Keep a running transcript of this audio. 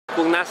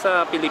Kung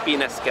nasa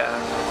Pilipinas ka,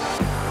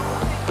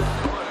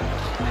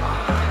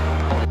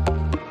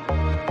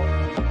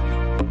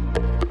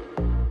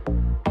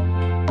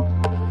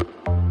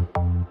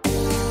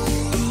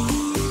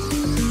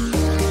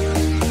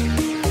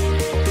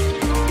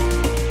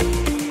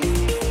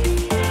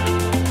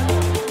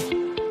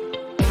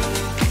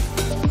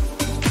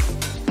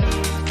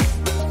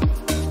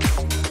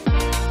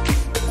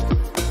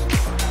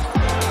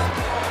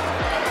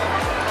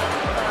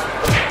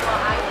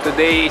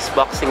 today is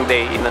Boxing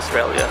Day in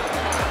Australia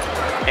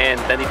and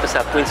nandito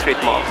sa Queen Street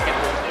Mall.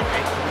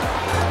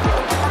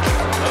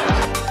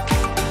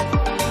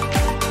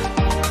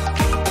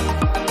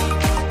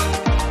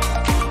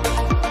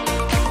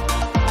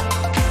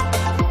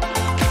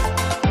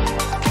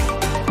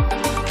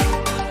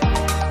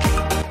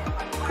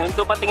 Nung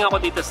dumating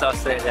ako dito sa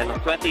Australia noong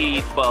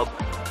 2012,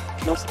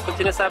 nung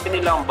sinasabi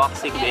nila ang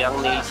Boxing Day, ang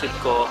naisip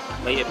ko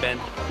may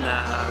event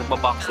na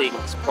boxing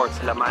sports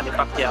sila, Manny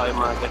Pacquiao, yung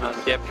mga ganun,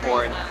 Jeff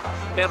Horn.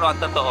 Pero ang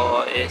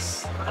totoo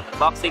is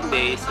Boxing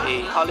Day is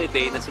a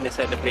holiday na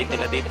sineselebrate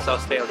nila dito sa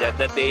Australia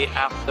the day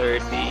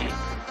after the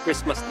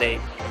Christmas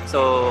Day.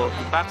 So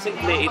Boxing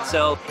Day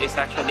itself is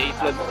actually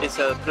is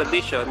a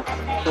tradition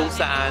kung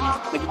saan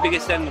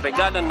nagbibigay sila ng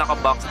regalo na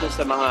nakabox dun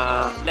sa mga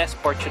less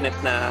fortunate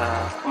na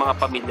mga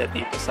pamilya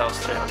dito sa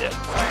Australia.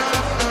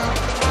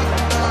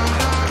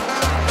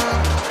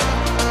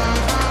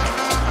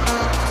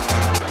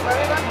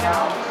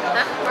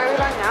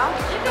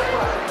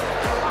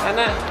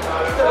 Ana,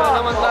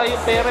 wala naman tayo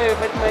pera eh.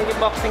 Ba't may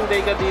Boxing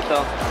Day ka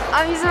dito?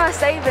 I'm using my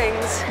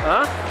savings.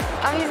 Huh?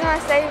 I'm using my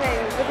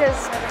savings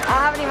because I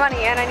don't have any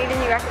money and I need a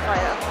new record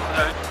player.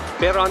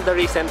 Pero on the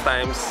recent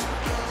times,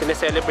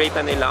 sineselebrate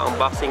na nila ang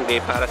Boxing Day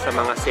para sa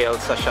mga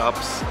sales sa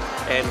shops.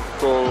 And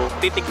kung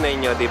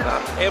titignan nyo, di ba?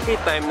 Every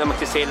time na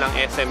magsisale ang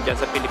SM dyan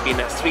sa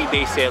Pilipinas,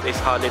 3-day sale is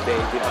holiday,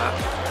 di ba?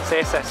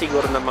 Jessa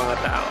siguro ng mga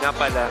tao. Nga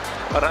pala,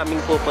 maraming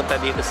pupunta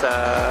dito sa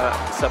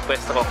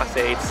pwesto ko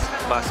kasi it's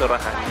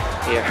basurahan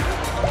here.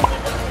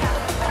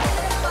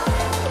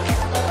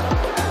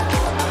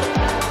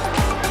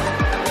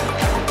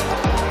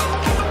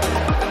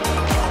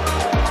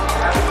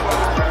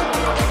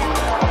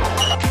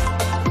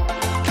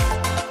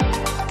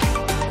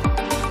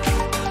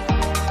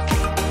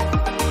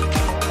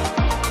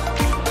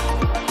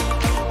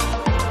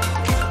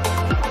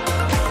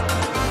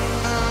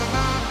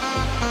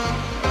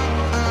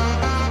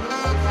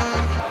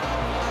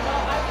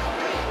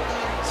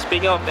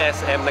 Speaking of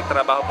SM,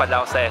 nagtrabaho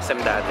pala ako sa SM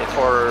dati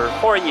for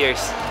 4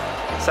 years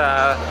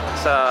sa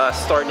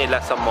store nila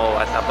sa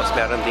MOA, tapos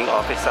meron ding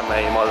office sa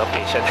may mall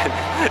location.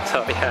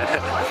 Sorry.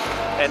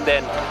 And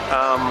then,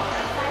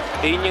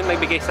 yun yung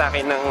nagbigay sa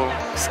akin ng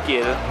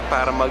skill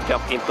para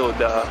mag-jump into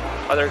the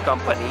other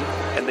company.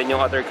 And then yung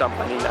other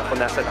company na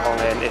kung nasan ako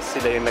ngayon is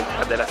sila yung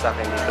nagpadala sa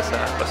akin dito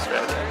sa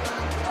Australia.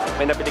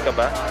 May nabili ka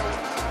ba?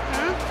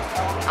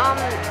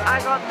 I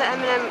got the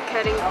M&M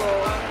curtain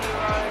ball.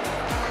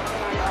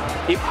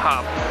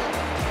 Hip-hop.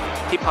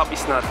 Hip-hop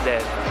is not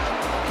dead.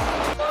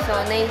 So,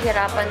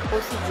 nahihirapan po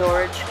si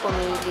George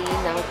pumili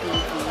ng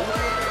TV.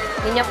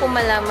 Hindi niya po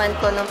malaman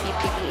ko nung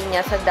pipiliin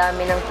niya sa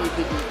dami ng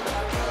TV dito.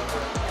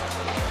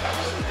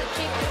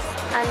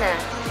 Anna,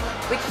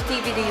 which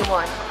TV do you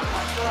want?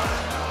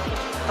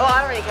 Oh,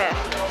 I don't really care.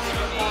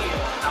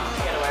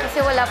 Kasi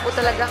wala po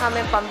talaga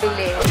kami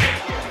pambili.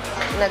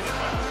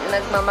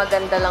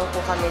 Nagmamaganda lang po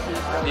kami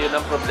dito. Yun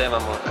ang problema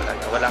mo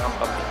talaga. Wala kang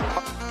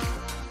pambili.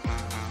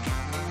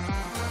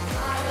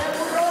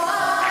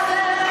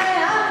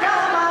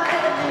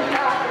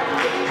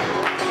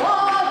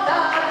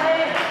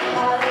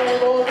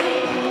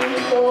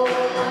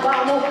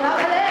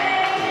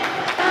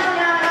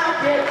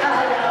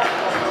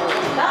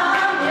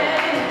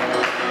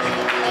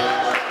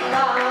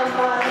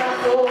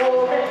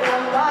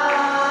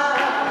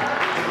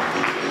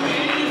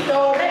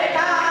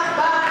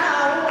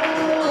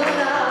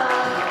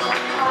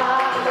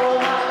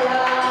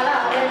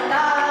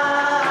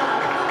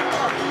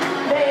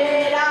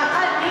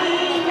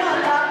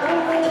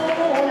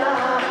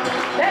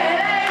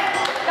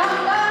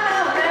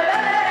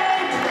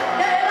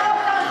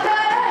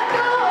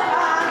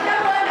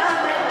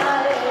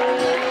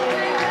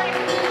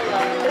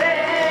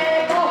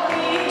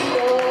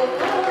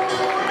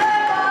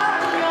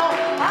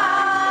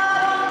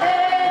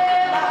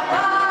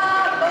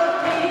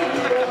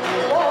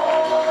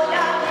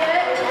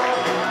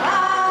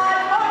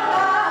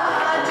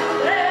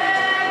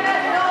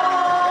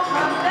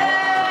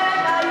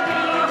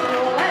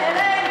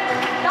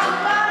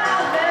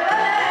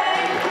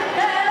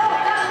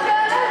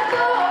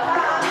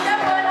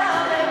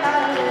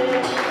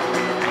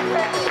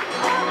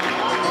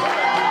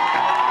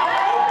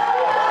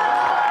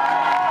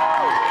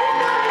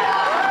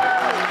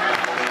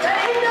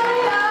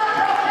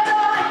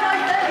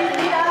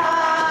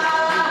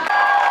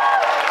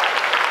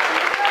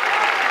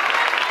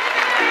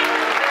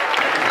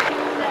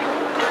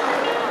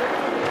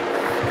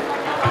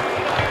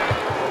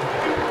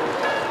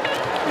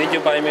 Did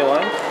you buy me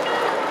one?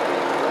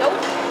 Nope.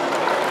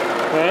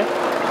 Huh?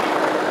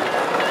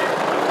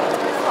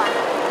 This one.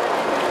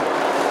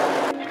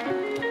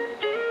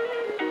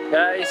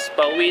 guys,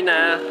 pauwi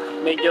na.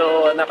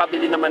 Medyo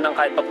nakabili naman ng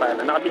kahit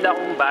paano. Nakabili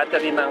akong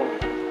battery ng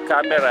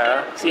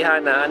camera. Si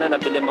Hana, ano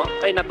nabili mo?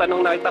 Ay,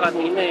 natanong na kita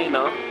kanina eh,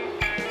 no?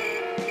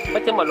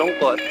 Ba't yung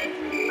malungkot?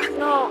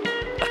 No.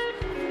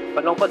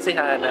 Malungkot si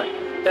Hana.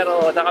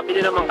 Pero nakabili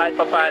naman kahit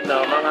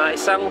paano. Mga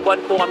isang buwan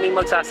po kami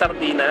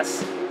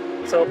magsasardinas.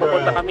 So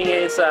pupunta kami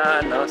ngayon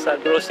sa, sa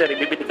grocery.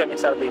 Bibili kami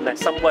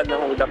sardinas. Isang buwan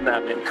ng ulam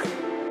namin.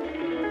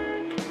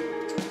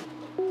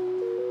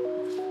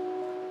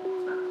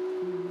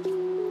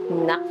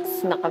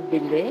 Naks,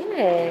 nakabili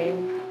eh.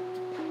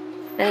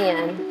 Ano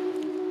yan?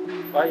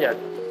 Bayad.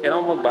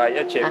 Kailangan mo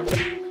magbayad, chef.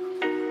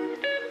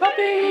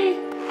 Papi!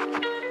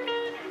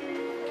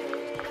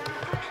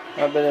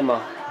 Mabili mo.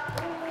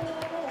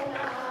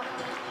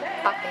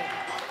 Papel.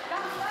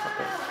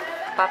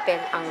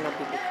 Papel ang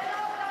nabili ko.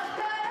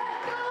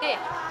 Hey.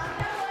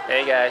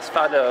 Hey guys,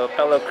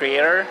 fellow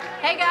creator.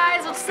 Hey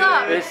guys, what's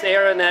up? This is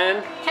Aaron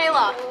and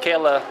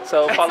Kayla.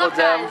 So follow up,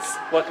 them. guys?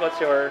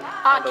 What's your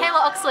handle?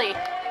 Kayla Oxley.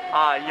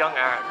 Young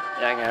Aaron.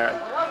 Young Aaron.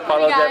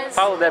 Hey, guys.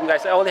 Follow them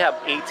guys. I only have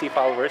 80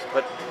 followers,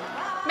 but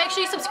Make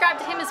sure you subscribe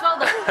to him as well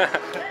though.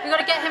 We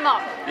gotta get him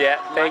up. yeah,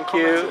 thank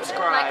you.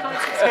 Like, comment,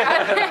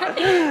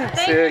 subscribe.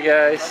 See you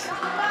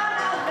guys.